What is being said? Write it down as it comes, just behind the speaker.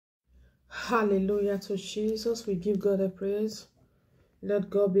Hallelujah to Jesus. We give God a praise. Let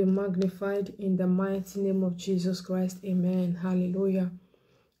God be magnified in the mighty name of Jesus Christ. Amen. Hallelujah.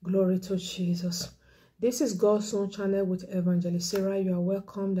 Glory to Jesus. This is God's Own Channel with Evangelist Sarah. You are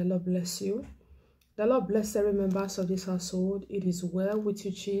welcome. The Lord bless you. The Lord bless every members of this household. It is well with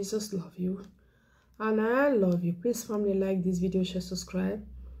you. Jesus love you. And I love you. Please family, like this video, share, subscribe.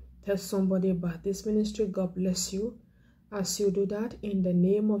 Tell somebody about this ministry. God bless you. As you do that, in the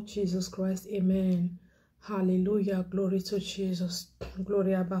name of Jesus Christ, amen. Hallelujah. Glory to Jesus.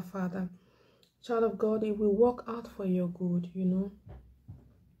 Glory, Abba Father. Child of God, it will work out for your good, you know.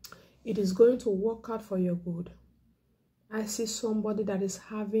 It is going to work out for your good. I see somebody that is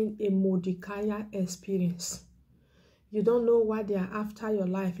having a Mordecai experience. You don't know why they are after your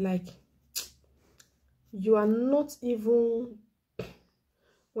life. Like, you are not even...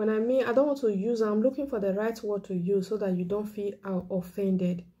 When I mean, I don't want to use, I'm looking for the right word to use so that you don't feel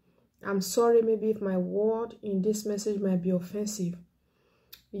offended. I'm sorry, maybe if my word in this message might be offensive.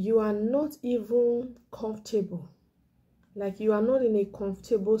 You are not even comfortable. Like, you are not in a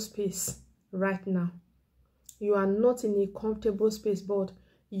comfortable space right now. You are not in a comfortable space, but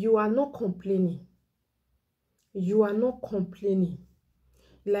you are not complaining. You are not complaining.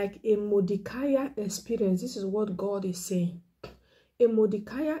 Like a Mordecai experience, this is what God is saying. A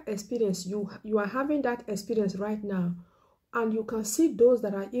Mordecai experience, you are having that experience right now, and you can see those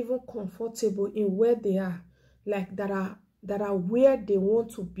that are even comfortable in where they are, like that are where they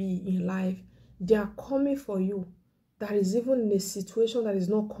want to be in life. They are coming for you. That is even in a situation that is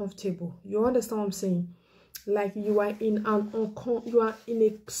not comfortable. You understand what I'm saying? Like you are in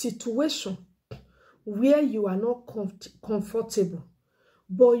a situation where you are not comfortable,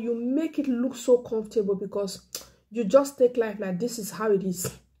 but you make it look so comfortable because you just take life like this is how it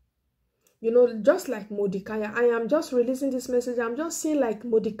is. You know, just like Mordecai. I am just releasing this message. I'm just seeing like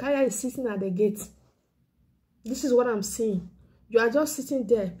Mordecai is sitting at the gate. This is what I'm seeing. You are just sitting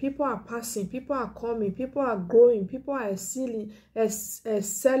there. People are passing. People are coming. People are growing. People are excelling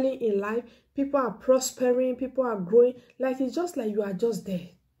in life. People are prospering. People are growing. Like, it's just like you are just there.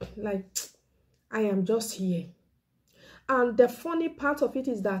 Like, I am just here. And the funny part of it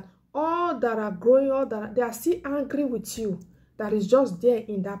is that all that are growing, all that they are still angry with you, that is just there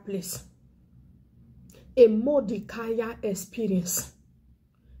in that place. A Mordecai experience.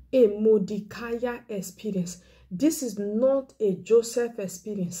 A Mordecai experience. This is not a Joseph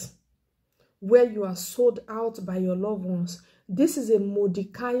experience where you are sold out by your loved ones. This is a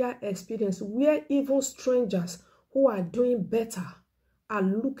Mordecai experience where even strangers who are doing better are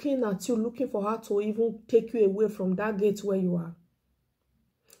looking at you, looking for how to even take you away from that gate where you are.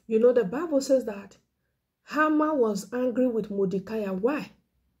 You know, the Bible says that Haman was angry with Mordecai. Why?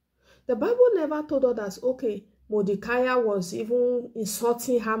 The Bible never told us that, okay, Mordecai was even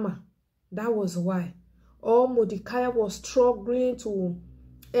insulting Haman. That was why. Or Mordecai was struggling to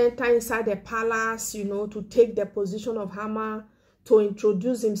enter inside the palace, you know, to take the position of Haman, to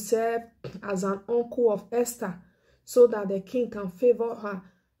introduce himself as an uncle of Esther, so that the king can favor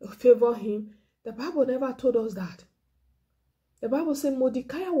him. The Bible never told us that. The Bible said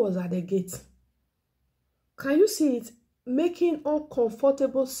Mordecai was at the gate. Can you see it? Making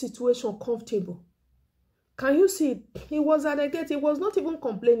uncomfortable situation comfortable. Can you see it? He was at the gate. He was not even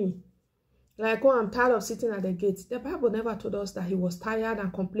complaining. Like, oh, I'm tired of sitting at the gate. The Bible never told us that he was tired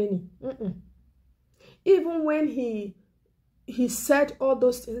and complaining. Even when he said all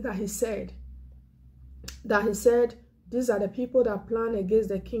those things that he said, these are the people that plan against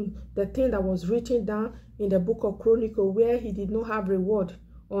the king. The thing that was written down in the book of Chronicles, where he did not have reward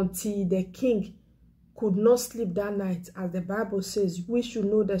until the king could not sleep that night. As the Bible says, we should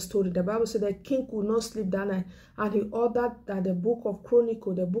know the story. The Bible said the king could not sleep that night, and he ordered that the book of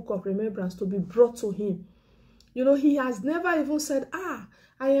Chronicles, the book of remembrance, to be brought to him. You know, he has never even said, I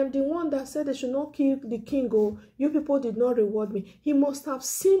am the one that said they should not kill the king. Oh, you people did not reward me. He must have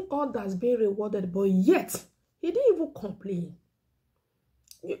seen all that's being rewarded, but yet he didn't even complain.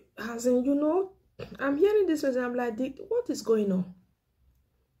 As in, you know, I'm hearing this and I'm like, what is going on?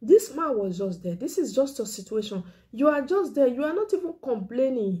 This man was just there. This is just a situation. You are just there. You are not even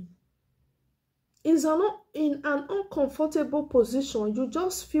complaining. It's not in an uncomfortable position. You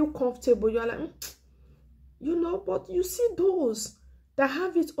just feel comfortable. You are like, you know, but you see those that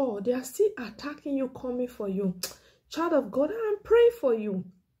have it all. They are still attacking you, coming for you. Child of God, I'm praying for you.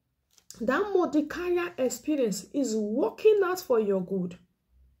 That Mordecai experience is working out for your good.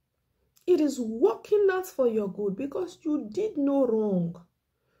 It is working out for your good because you did no wrong.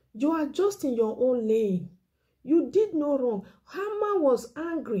 You are just in your own lane. You did no wrong. Haman was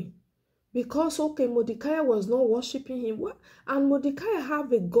angry Because, okay, Mordecai was not worshiping him. And Mordecai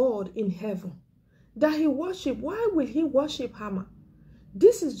have a God in heaven that he worship. Why will he worship Haman?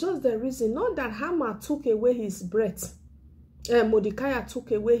 This is just the reason. Not that Haman took away his breath. Mordecai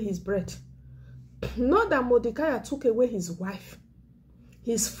took away his breath. Not that Mordecai took away his wife,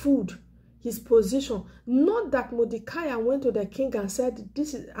 his food, his position. Not that Mordecai went to the king and said,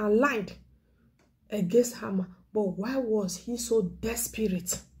 this is, and lied against Haman. But why was he so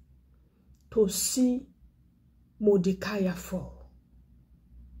desperate to see Mordecai fall?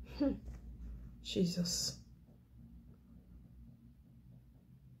 Jesus.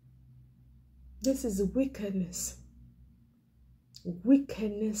 This is wickedness.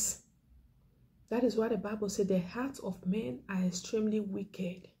 Wickedness. That is why the Bible said the hearts of men are extremely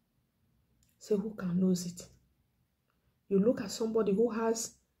wicked. So who can knows it? You look at somebody who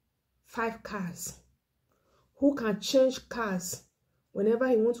has 5 cars, who can change cars whenever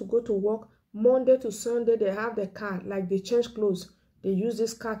he wants to go to work. Monday to Sunday, they have the car, like they change clothes. They use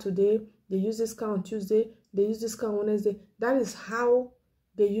this car today, they use this car on Tuesday, they use this car on Wednesday. That is how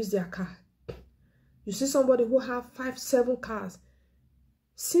they use their car. You see somebody who have 5, 7 cars.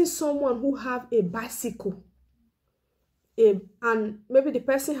 See someone who have a bicycle, and maybe the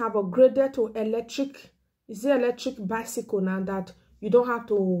person have upgraded to electric. Is it electric bicycle now that you don't have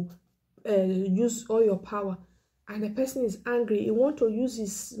to use all your power? And the person is angry. He want to use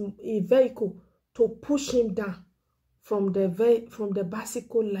his vehicle to push him down from the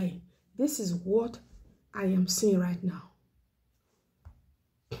bicycle line. This is what I am seeing right now.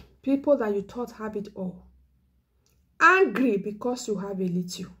 People that you thought have it all. Angry because you have a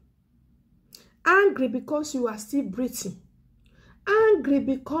little. Angry because you are still breathing. Angry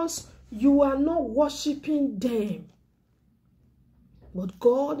because you are not worshiping them. But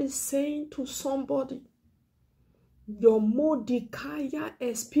God is saying to somebody, your Mordecai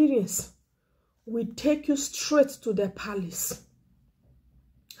experience will take you straight to the palace.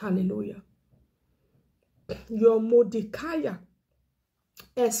 Hallelujah. Your Mordecai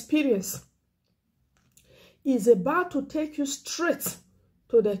experience is about to take you straight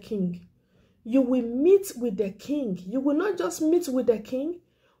to the king. You will meet with the king. You will not just meet with the king,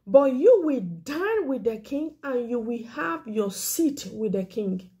 but you will dine with the king and you will have your seat with the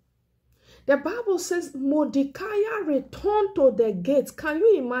king. The Bible says Mordecai returned to the gate. Can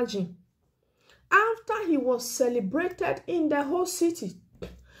you imagine? After he was celebrated in the whole city,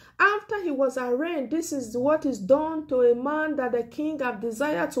 after he was arraigned, this is what is done to a man that the king have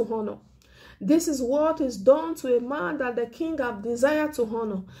desired to honor. This is what is done to a man that the king have desired to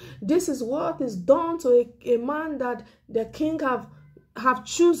honor. This is what is done to a man that the king have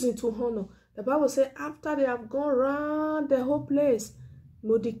chosen to honor. The Bible says after they have gone around the whole place,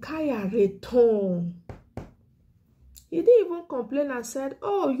 Mordecai returned. He didn't even complain and said,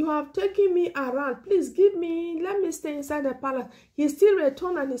 oh, you have taken me around. Please give me, let me stay inside the palace. He still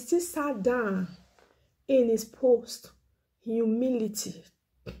returned and he still sat down in his post. Humility.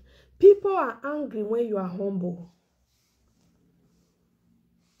 People are angry when you are humble.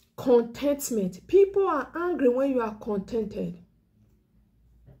 Contentment. People are angry when you are contented.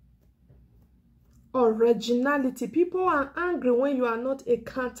 Originality. People are angry when you are not a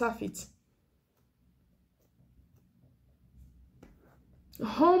counterfeit.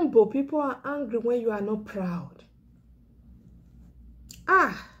 Humble. People are angry when you are not proud.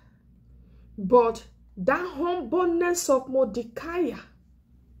 But that humbleness of Mordecai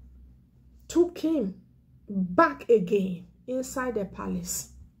took him back again inside the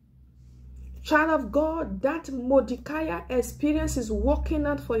palace. Child of God, that Mordecai experience is working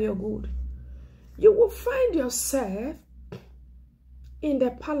out for your good. You will find yourself in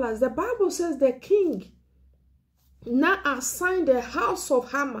the palace. The Bible says the king now assigned the house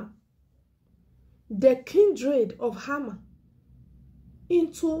of Haman, the kindred of Haman, he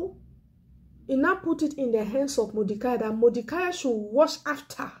now put it in the hands of Mordecai, that Mordecai should watch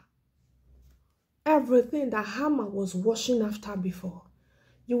after everything that Haman was watching after before.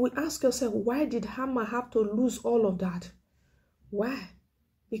 You will ask yourself, why did Haman have to lose all of that? Why?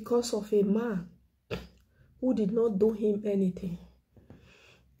 Because of a man who did not do him anything.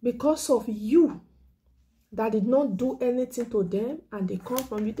 Because of you that did not do anything to them and they come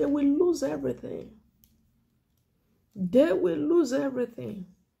from you, they will lose everything. They will lose everything.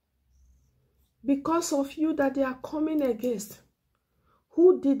 Because of you that they are coming against,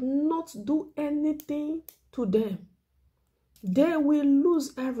 who did not do anything to them, they will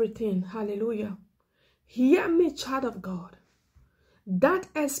lose everything. Hallelujah. Hear me, child of God. That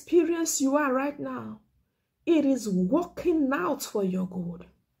experience you are right now, it is working out for your good.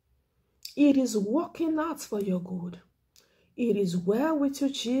 It is working out for your good. It is well with you.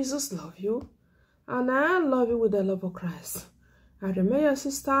 Jesus love you. And I love you with the love of Christ. I remain your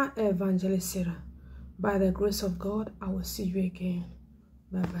sister, Evangelist Sarah. By the grace of God, I will see you again.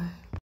 Bye-bye.